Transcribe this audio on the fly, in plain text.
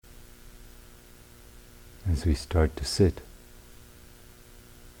As we start to sit,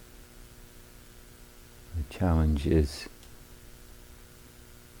 the challenge is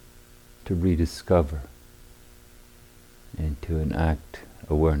to rediscover and to enact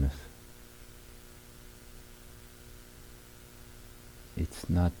awareness. It's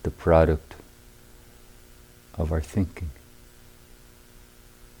not the product of our thinking.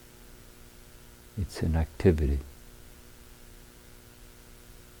 It's an activity.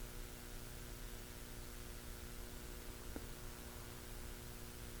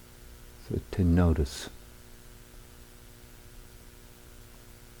 So to notice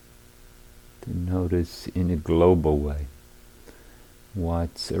in a global way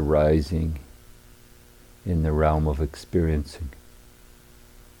what's arising in the realm of experiencing.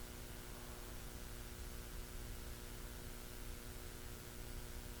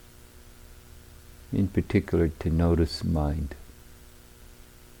 In particular, to notice mind.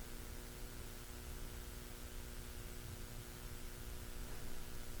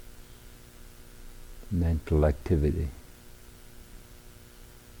 Mental activity.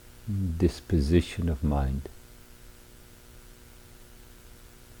 Disposition of mind.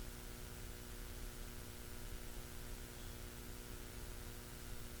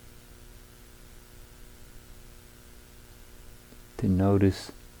 To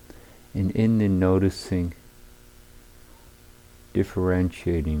notice, and in the noticing,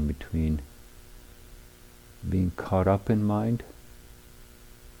 differentiating between being caught up in mind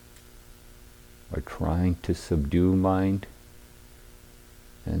or trying to subdue mind,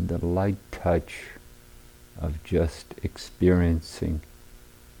 and the light touch of just experiencing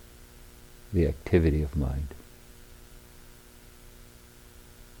the activity of mind.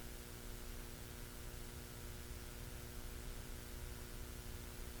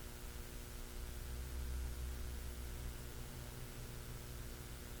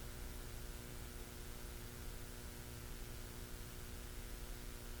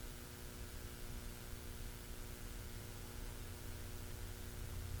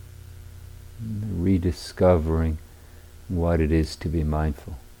 Rediscovering what it is to be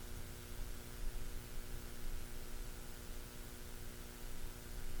mindful.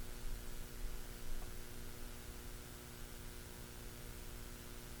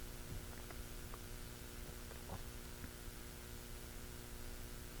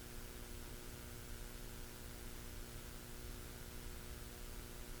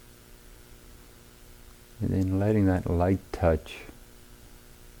 And then letting that light touch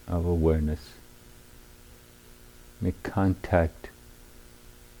of awareness make contact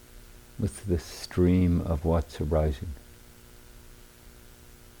with the stream of what's arising.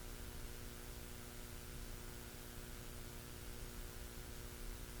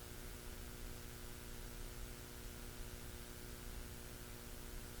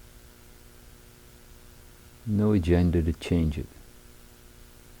 No agenda to change it.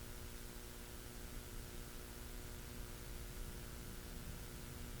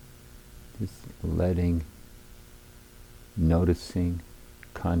 Just letting, noticing,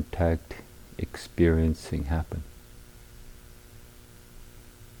 contact, experiencing happen.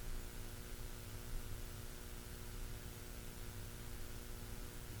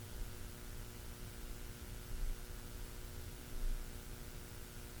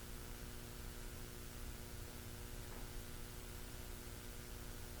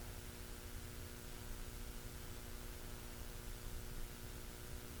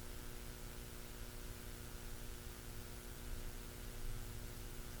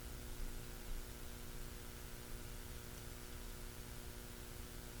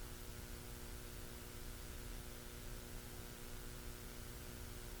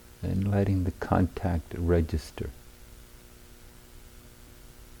 And letting the contact register.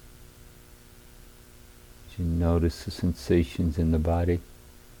 As you notice the sensations in the body,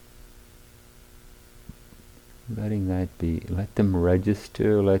 letting that be, let them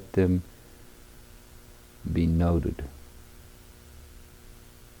register, let them be noted.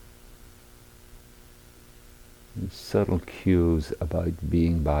 And subtle cues about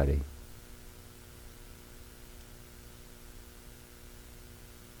being body.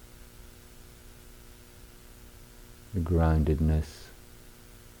 The groundedness,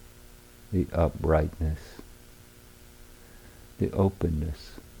 the uprightness, the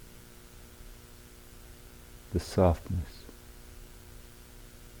openness, the softness.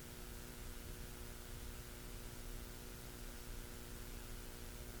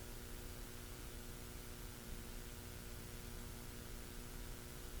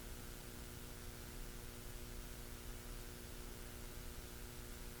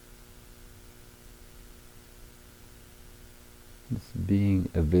 It's being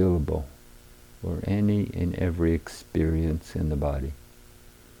available for any and every experience in the body.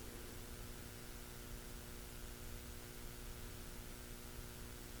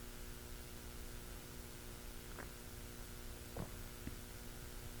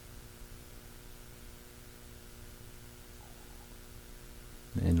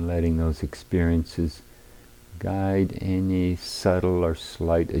 And letting those experiences guide any subtle or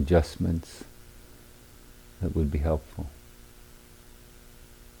slight adjustments that would be helpful.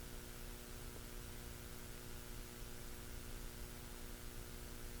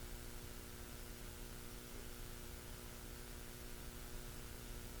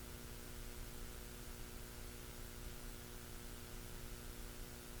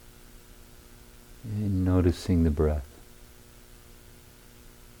 And noticing the breath.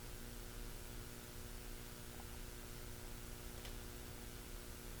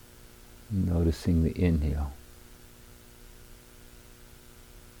 Noticing the inhale.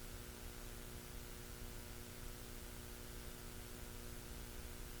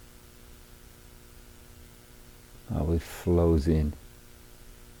 How it flows in.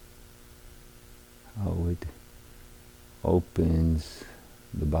 How it opens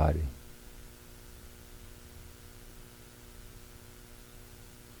the body.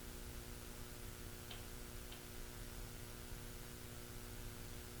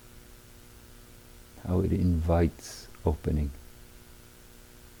 How it invites opening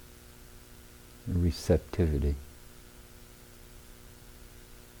and receptivity.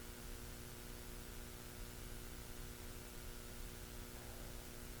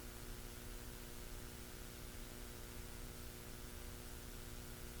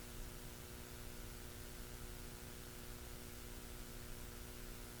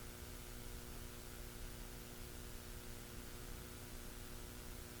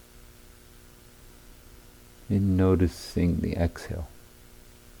 And noticing the exhale.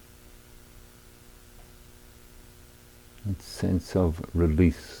 That sense of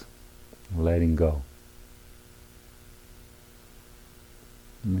release, letting go.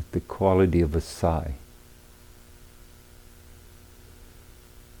 With the quality of a sigh.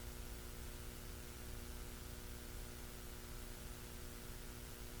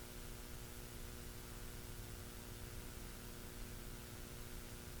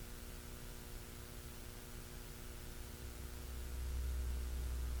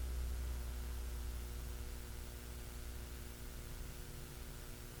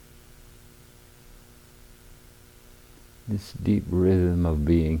 This deep rhythm of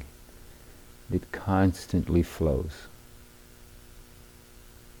being, it constantly flows.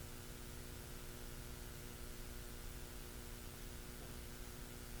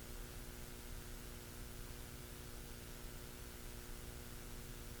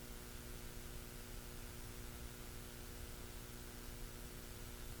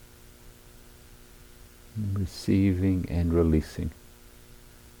 Receiving and releasing.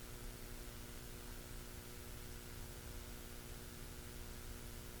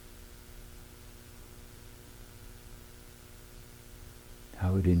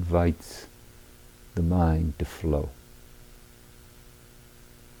 How it invites the mind to flow.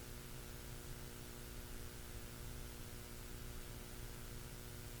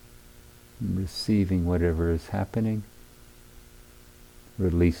 Receiving whatever is happening,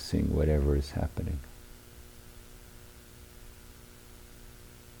 releasing whatever is happening.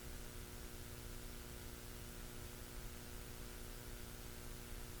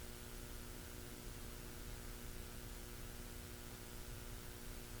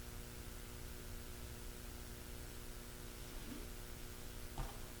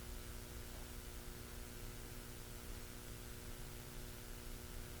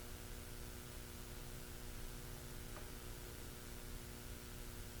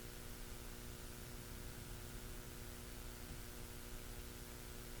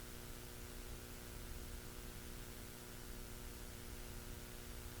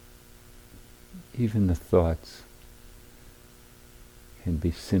 Even the thoughts can be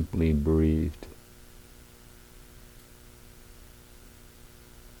simply breathed.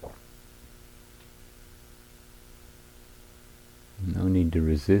 No need to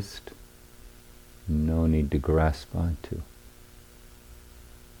resist, no need to grasp onto.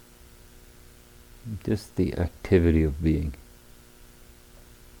 Just the activity of being.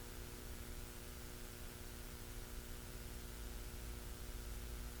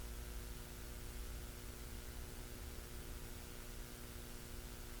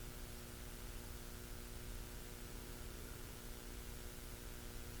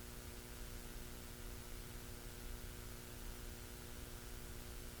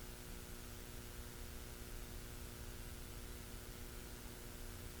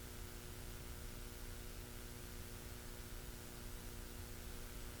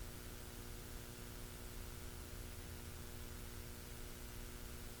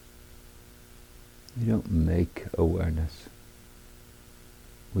 We don't make awareness.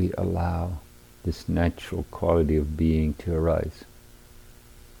 We allow this natural quality of being to arise.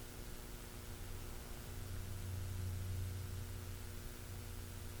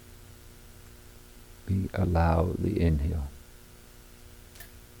 We allow the inhale,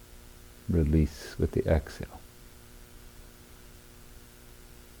 release with the exhale.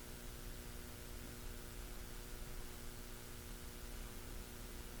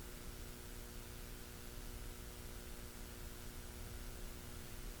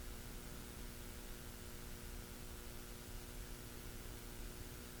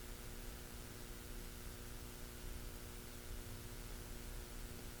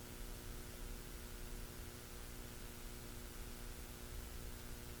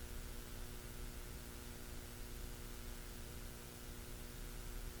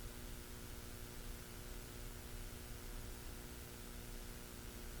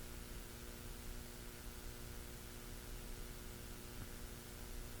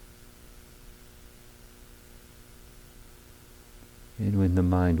 And when the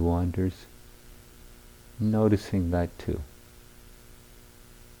mind wanders, noticing that too.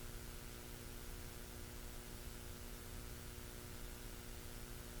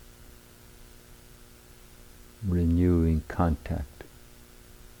 Renewing contact.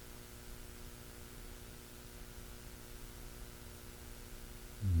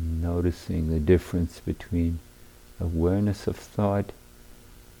 Noticing the difference between awareness of thought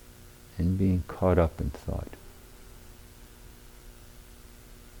and being caught up in thought.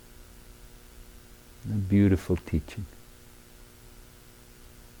 A beautiful teaching.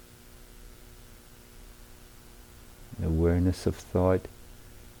 Awareness of thought,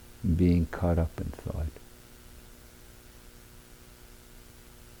 being caught up in thought.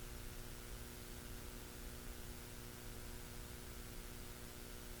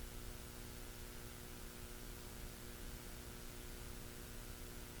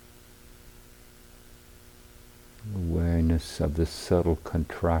 Awareness of the subtle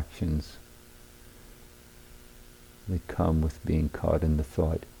contractions that come with being caught in the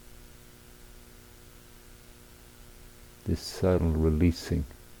thought. This subtle releasing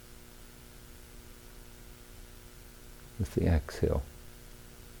with the exhale,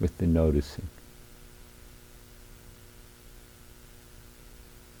 with the noticing.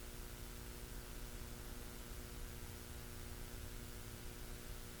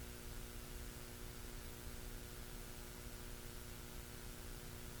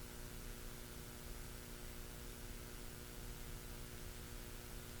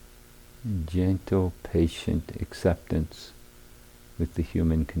 Gentle, patient acceptance with the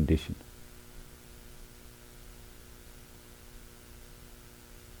human condition.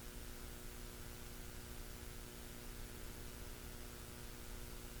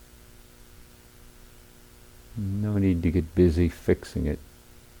 No need to get busy fixing it.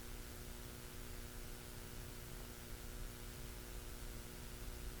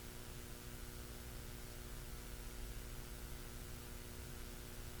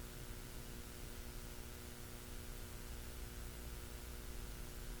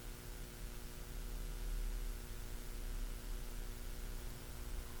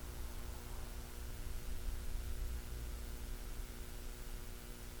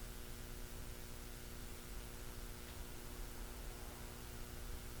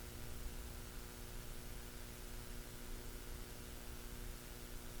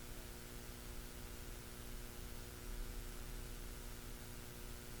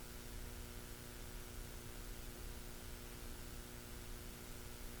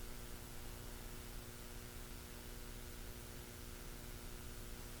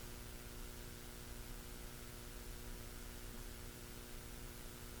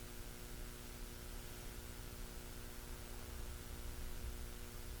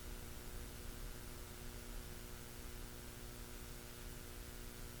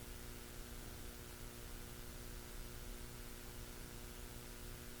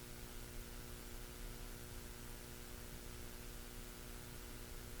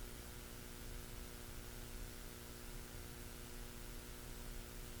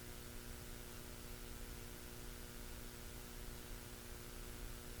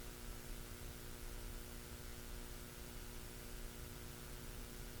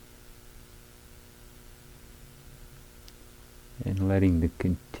 And letting the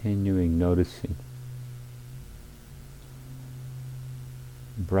continuing noticing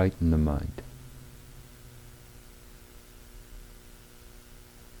brighten the mind.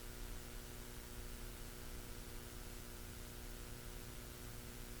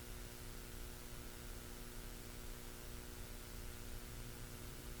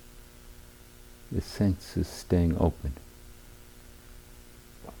 the senses staying open.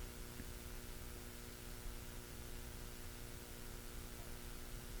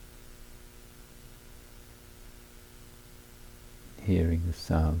 Hearing the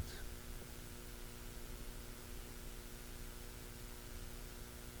sounds.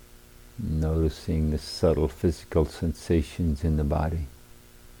 Noticing the subtle physical sensations in the body.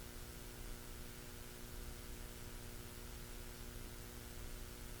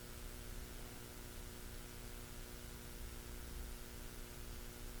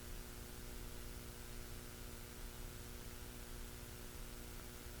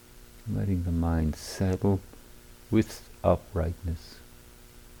 Letting the mind settle with uprightness.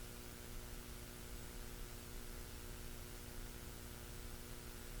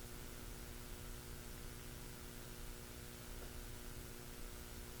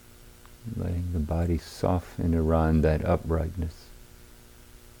 Letting the body soften around that uprightness.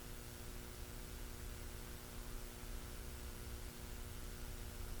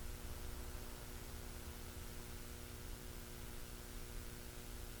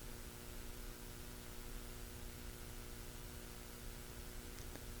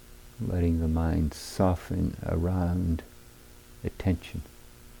 Letting the mind soften around attention.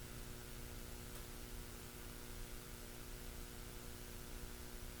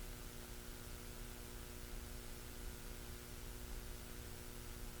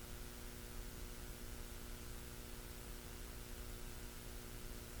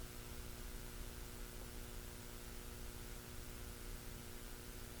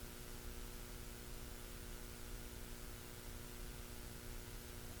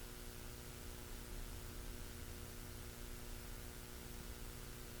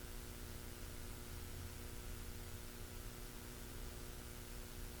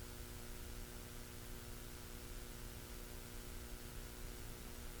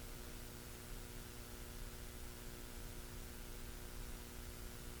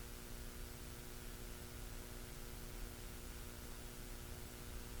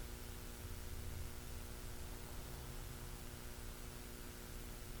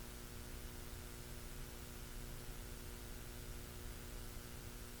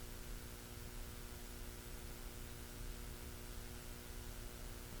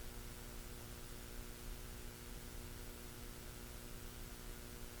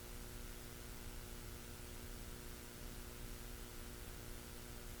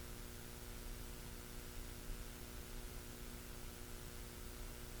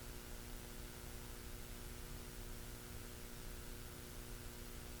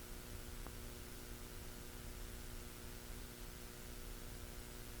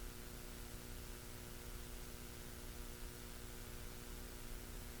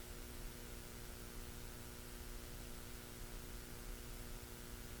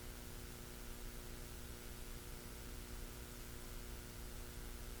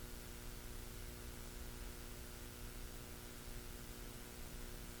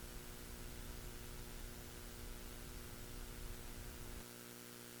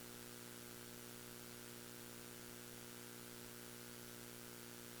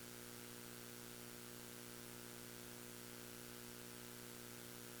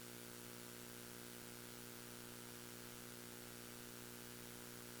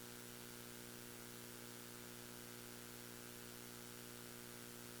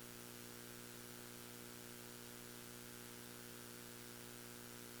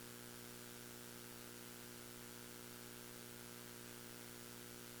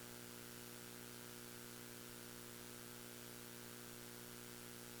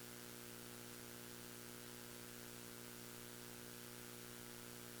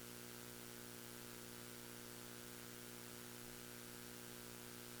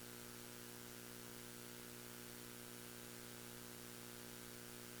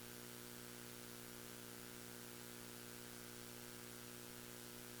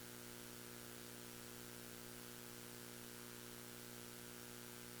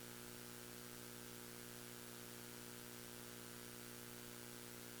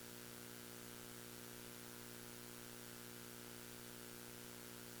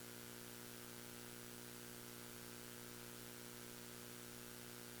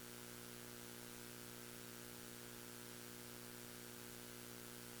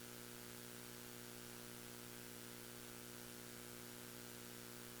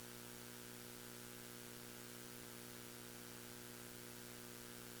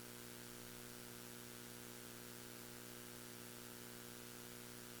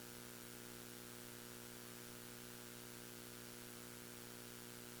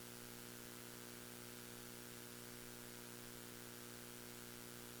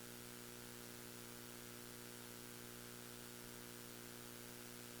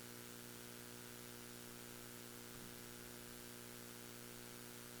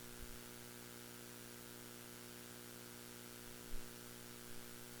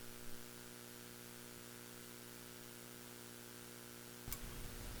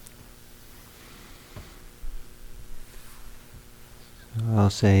 I'll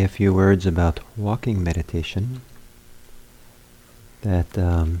say a few words about walking meditation. That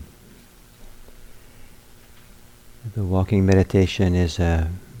the walking meditation is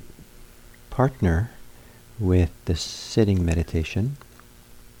a partner with the sitting meditation,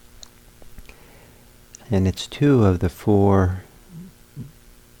 and it's two of the four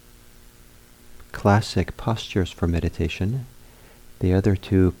classic postures for meditation. The other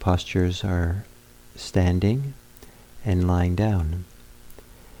two postures are standing and lying down.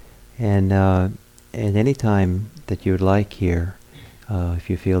 And at any time that you would like here, if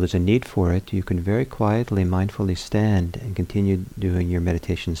you feel there's a need for it, you can very quietly, mindfully stand and continue doing your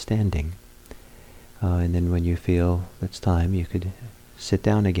meditation standing. And then when you feel it's time, you could sit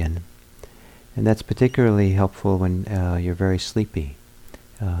down again. And that's particularly helpful when you're very sleepy.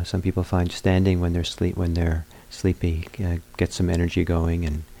 Some people find standing when they're sleepy gets some energy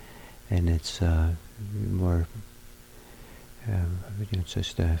going, and it's more. It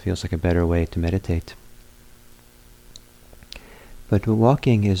just feels like a better way to meditate. But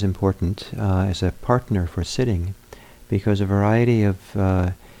walking is important as a partner for sitting, because a variety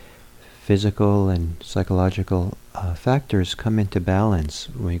of physical and psychological factors come into balance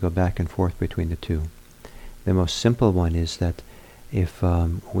when you go back and forth between the two. The most simple one is that if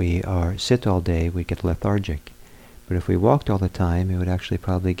we sit all day, we get lethargic. But if we walked all the time, it would actually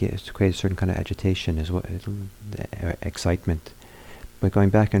probably create a certain kind of agitation, excitement. But going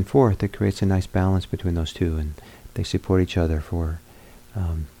back and forth, it creates a nice balance between those two, and they support each other for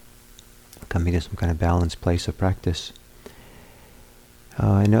coming to some kind of balanced place of practice.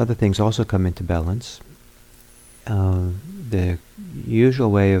 And other things also come into balance. The usual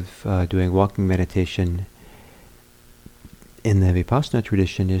way of doing walking meditation in the Vipassana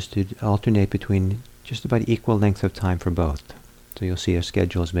tradition is to alternate between just about equal length of time for both. So you'll see a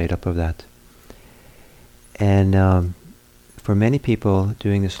schedule is made up of that. And for many people,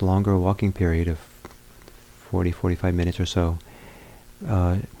 doing this longer walking period of 40-45 minutes or so,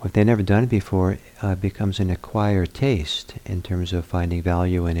 if they've never done it before, becomes an acquired taste in terms of finding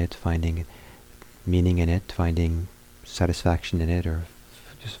value in it, finding meaning in it, finding satisfaction in it, or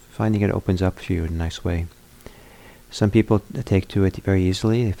just finding it opens up for you in a nice way. Some people take to it very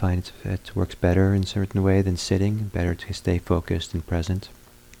easily. They find it works better in a certain way than sitting, better to stay focused and present.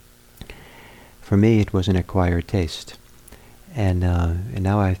 For me, it was an acquired taste. And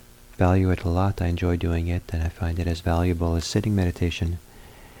now I value it a lot. I enjoy doing it, and I find it as valuable as sitting meditation.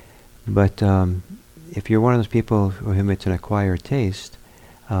 But if you're one of those people for whom it's an acquired taste,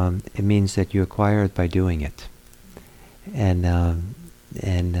 it means that you acquire it by doing it. And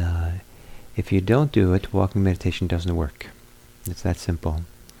if you don't do it, walking meditation doesn't work. It's that simple.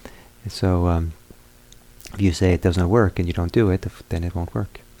 So if you say it doesn't work and you don't do it, then it won't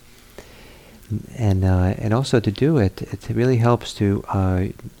work. And also to do it, it really helps to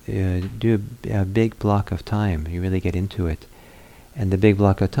do a big block of time. You really get into it. And the big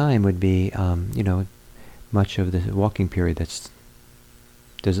block of time would be, much of the walking period that's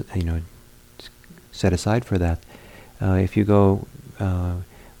set aside for that. If you go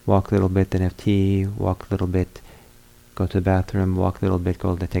walk a little bit, then have tea, walk a little bit, go to the bathroom, walk a little bit,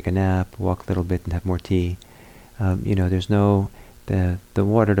 go to take a nap, walk a little bit and have more tea. There's the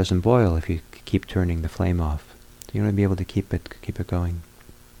water doesn't boil if you keep turning the flame off. So you want to be able to keep it going.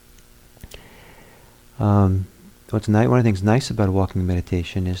 One of the things nice about walking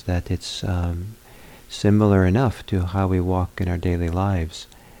meditation is that it's similar enough to how we walk in our daily lives.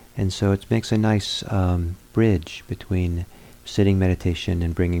 And so it makes a nice bridge between sitting meditation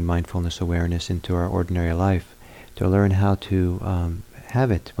and bringing mindfulness awareness into our ordinary life, to learn how to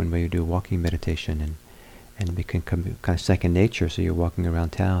have it when we do walking meditation, and it can become kind of second nature. So you're walking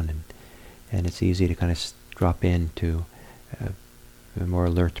around town, and it's easy to kind of drop into a more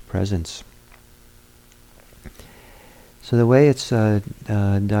alert presence. So the way it's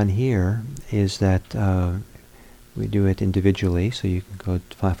done here is that we do it individually. So you can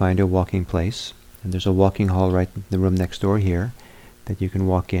go find a walking place. And there's a walking hall right in the room next door here that you can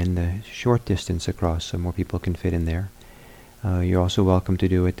walk in the short distance across, so more people can fit in there. You're also welcome to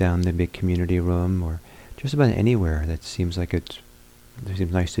do it down the big community room, or just about anywhere that seems like it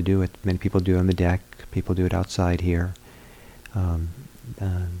seems nice to do it. Many people do it on the deck. People do it outside here. So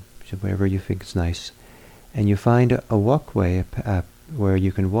wherever you think is nice. And you find a walkway where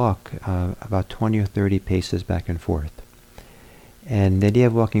you can walk about 20 or 30 paces back and forth. And the idea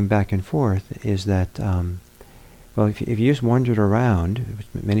of walking back and forth is that, if you just wandered around,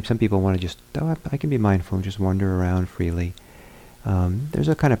 some people want to just, I can be mindful and just wander around freely. There's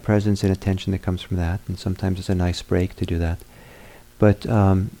a kind of presence and attention that comes from that, and sometimes it's a nice break to do that. But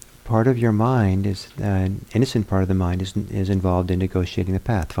part of your mind is, an innocent part of the mind is involved in negotiating the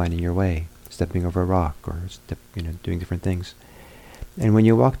path, finding your way, stepping over a rock, or doing different things. And when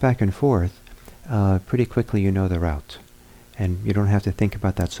you walk back and forth, pretty quickly you know the route, and you don't have to think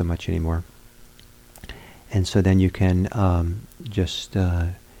about that so much anymore. And so then you can just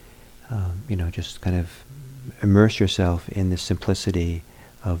kind of immerse yourself in the simplicity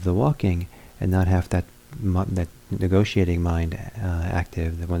of the walking, and not have that negotiating mind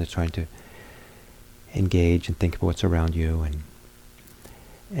active, the one that's trying to engage and think about what's around you.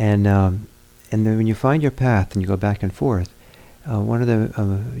 And then when you find your path and you go back and forth, one of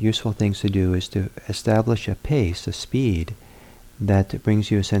the useful things to do is to establish a pace, a speed, that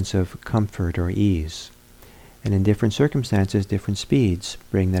brings you a sense of comfort or ease. And in different circumstances, different speeds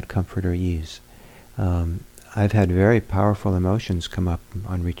bring that comfort or ease. I've had very powerful emotions come up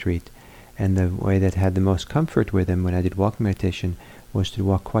on retreat, and the way that had the most comfort with them when I did walking meditation was to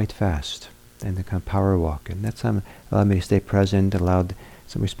walk quite fast, and the kind of power walk. And that's allowed me to stay present, allowed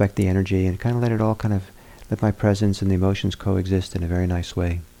some respect the energy, and kind of let my presence and the emotions coexist in a very nice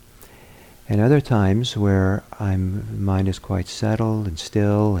way. And other times where mind is quite settled and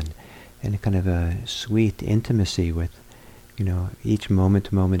still, and kind of a sweet intimacy with, each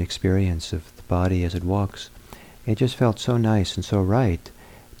moment-to-moment experience of the body as it walks. It just felt so nice and so right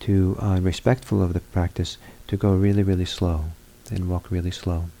to, respectful of the practice, to go really, really slow and walk really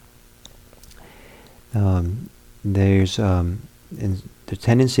slow. There's the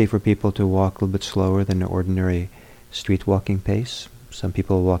tendency for people to walk a little bit slower than the ordinary street walking pace. Some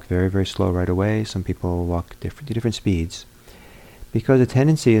people walk very, very slow right away. Some people walk different speeds. Because the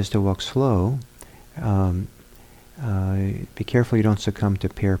tendency is to walk slow, be careful you don't succumb to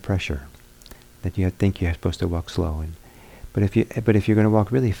peer pressure, that you think you're supposed to walk slow. But if you're going to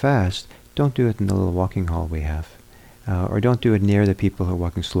walk really fast, don't do it in the little walking hall we have, or don't do it near the people who are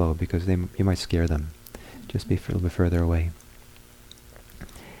walking slow, because you might scare them. Just be a little bit further away.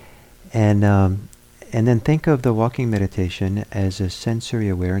 And then think of the walking meditation as a sensory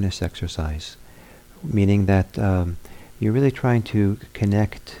awareness exercise, meaning that you're really trying to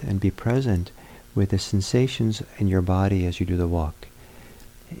connect and be present with the sensations in your body as you do the walk.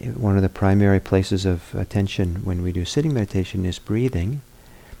 One of the primary places of attention when we do sitting meditation is breathing,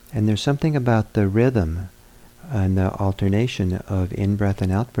 and there's something about the rhythm and the alternation of in-breath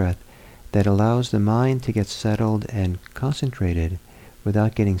and out-breath that allows the mind to get settled and concentrated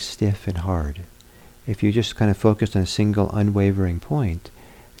without getting stiff and hard. If you just kind of focus on a single unwavering point,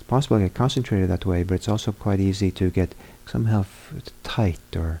 it's possible to get concentrated that way, but it's also quite easy to get somehow tight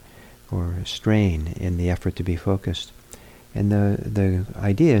or strain in the effort to be focused. And the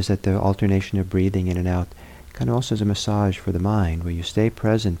idea is that the alternation of breathing in and out kind of also is a massage for the mind, where you stay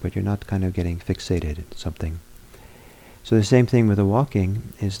present but you're not kind of getting fixated at something. So the same thing with the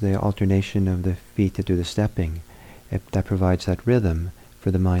walking is the alternation of the feet to do the stepping. That provides that rhythm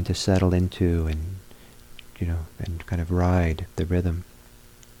for the mind to settle into and kind of ride the rhythm.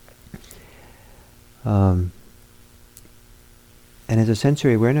 And as a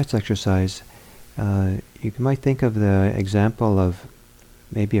sensory awareness exercise, you might think of the example of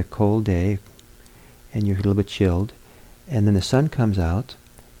maybe a cold day, and you're a little bit chilled, and then the sun comes out,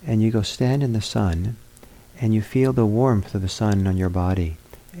 and you go stand in the sun, and you feel the warmth of the sun on your body,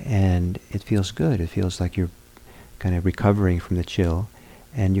 and it feels good. It feels like you're kind of recovering from the chill,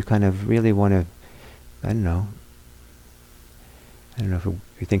 and you kind of really want to, I don't know if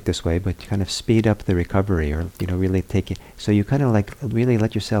you think this way, but kind of speed up the recovery, or really take it. So you kind of like really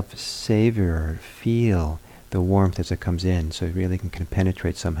let yourself savor or feel the warmth as it comes in, so it really can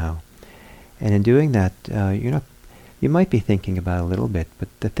penetrate somehow. And in doing that, you might be thinking about it a little bit, but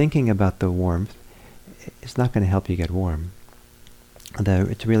the thinking about the warmth is not going to help you get warm.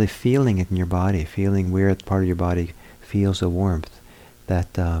 It's really feeling it in your body, feeling where part of your body feels the warmth.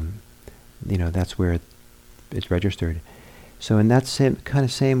 That that's where it's registered. So in that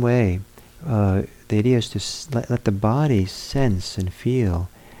same way, the idea is to let the body sense and feel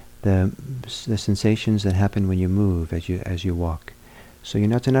the sensations that happen when you move as you walk. So it's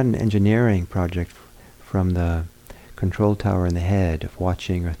not an engineering project from the control tower in the head of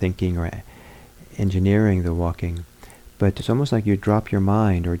watching or thinking or engineering the walking, but it's almost like you drop your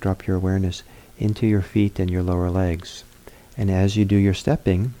mind or drop your awareness into your feet and your lower legs. And as you do your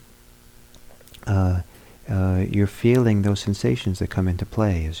stepping, you're feeling those sensations that come into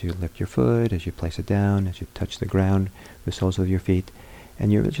play as you lift your foot, as you place it down, as you touch the ground with the soles of your feet.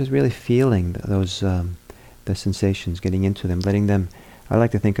 And you're just really feeling those the sensations, getting into them, letting them. I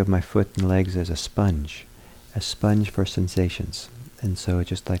like to think of my foot and legs as a sponge for sensations. And so it's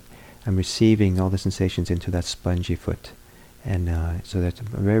just like I'm receiving all the sensations into that spongy foot And so that's a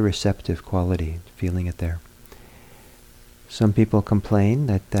very receptive quality, feeling it there. Some people complain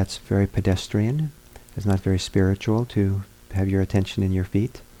that that's very pedestrian. It's not very spiritual to have your attention in your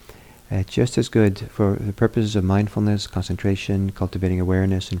feet. It's just as good for the purposes of mindfulness, concentration, cultivating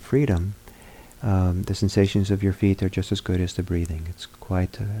awareness and freedom. The sensations of your feet are just as good as the breathing. It's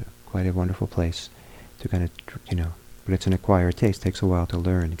quite a wonderful place to kind of, but it's an acquired taste. It takes a while to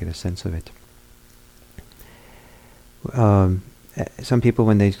learn, to get a sense of it. Some people,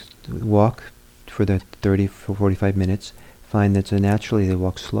 when they walk for the 45 minutes, find that naturally they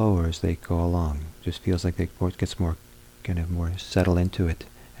walk slower as they go along. Just feels like it gets more settle into it,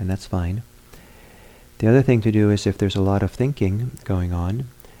 and that's fine. The other thing to do is, if there's a lot of thinking going on,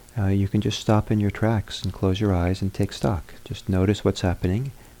 you can just stop in your tracks and close your eyes and take stock. Just notice what's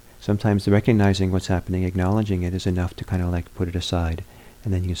happening. Sometimes recognizing what's happening, acknowledging it, is enough to kind of like put it aside,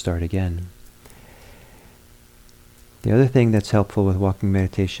 and then you can start again. The other thing that's helpful with walking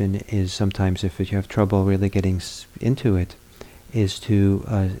meditation is, sometimes if you have trouble really getting into it, is to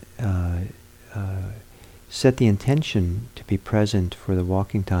set the intention to be present for the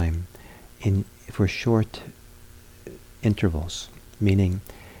walking time for short intervals. Meaning,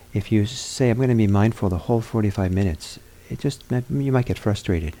 if you say, I'm going to be mindful the whole 45 minutes, you might get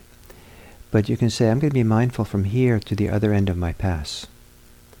frustrated. But you can say, I'm going to be mindful from here to the other end of my pass.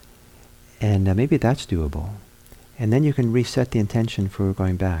 And maybe that's doable. And then you can reset the intention for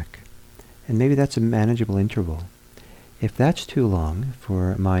going back. And maybe that's a manageable interval. If that's too long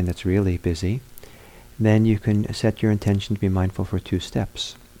for a mind that's really busy, then you can set your intention to be mindful for 2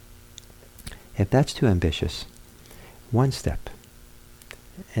 steps. If that's too ambitious, 1 step.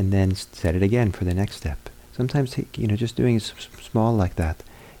 And then set it again for the next step. Sometimes, just doing it small like that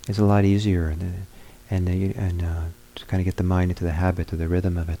is a lot easier, and to kind of get the mind into the habit or the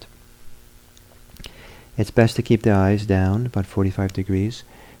rhythm of it. It's best to keep the eyes down, about 45 degrees,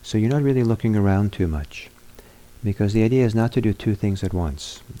 so you're not really looking around too much. Because the idea is not to do 2 things at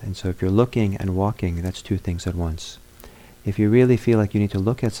once. And so if you're looking and walking, that's 2 things at once. If you really feel like you need to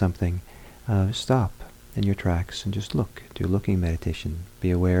look at something, stop in your tracks and just look. Do looking meditation. Be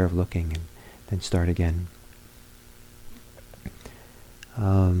aware of looking, and then start again.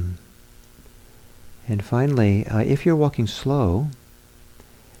 And finally, if you're walking slow,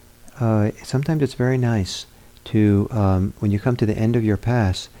 sometimes it's very nice to, when you come to the end of your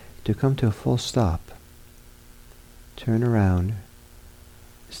pass, to come to a full stop. Turn around,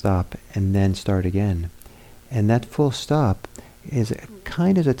 stop, and then start again. And that full stop is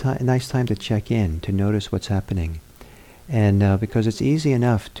a nice time to check in, to notice what's happening. And because it's easy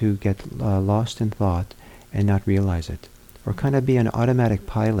enough to get lost in thought and not realize it. Or kind of be an automatic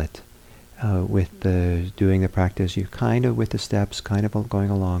pilot with doing the practice. You're kind of with the steps, kind of going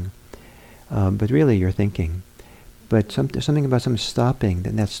along. But really you're thinking. But something about some stopping,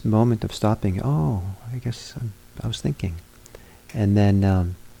 that moment of stopping, I guess I was thinking. And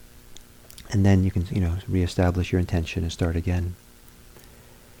then you can, reestablish your intention and start again.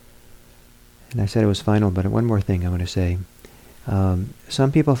 And I said it was final, but one more thing I want to say.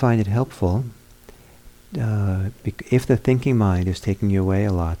 Some people find it helpful if the thinking mind is taking you away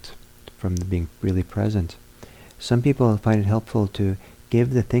a lot from being really present. Some people find it helpful to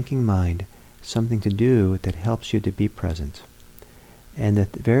give the thinking mind something to do that helps you to be present. And the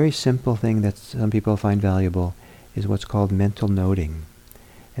very simple thing that some people find valuable is what's called mental noting.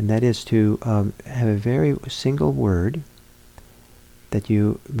 And that is to have a very single word that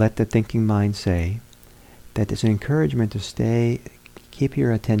you let the thinking mind say, that is an encouragement to keep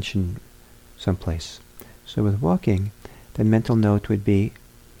your attention someplace. So with walking, the mental note would be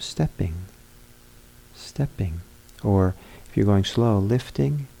stepping. Or if you're going slow,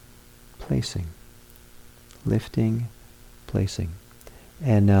 lifting, placing. Lifting, placing.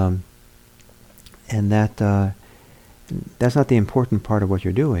 And that's not the important part of what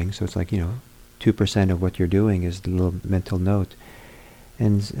you're doing. So it's like, 2% of what you're doing is the little mental note.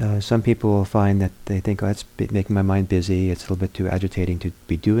 And some people will find that they think, that's making my mind busy, it's a little bit too agitating to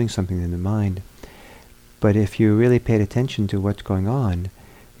be doing something in the mind. But if you really paid attention to what's going on,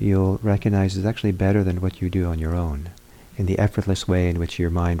 you'll recognize it's actually better than what you do on your own, in the effortless way in which your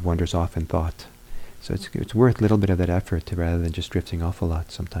mind wanders off in thought. So it's worth a little bit of that effort rather than just drifting off a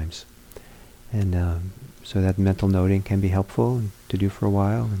lot sometimes. And so that mental noting can be helpful to do for a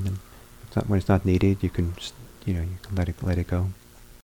while, and then when it's not needed, you can let it go.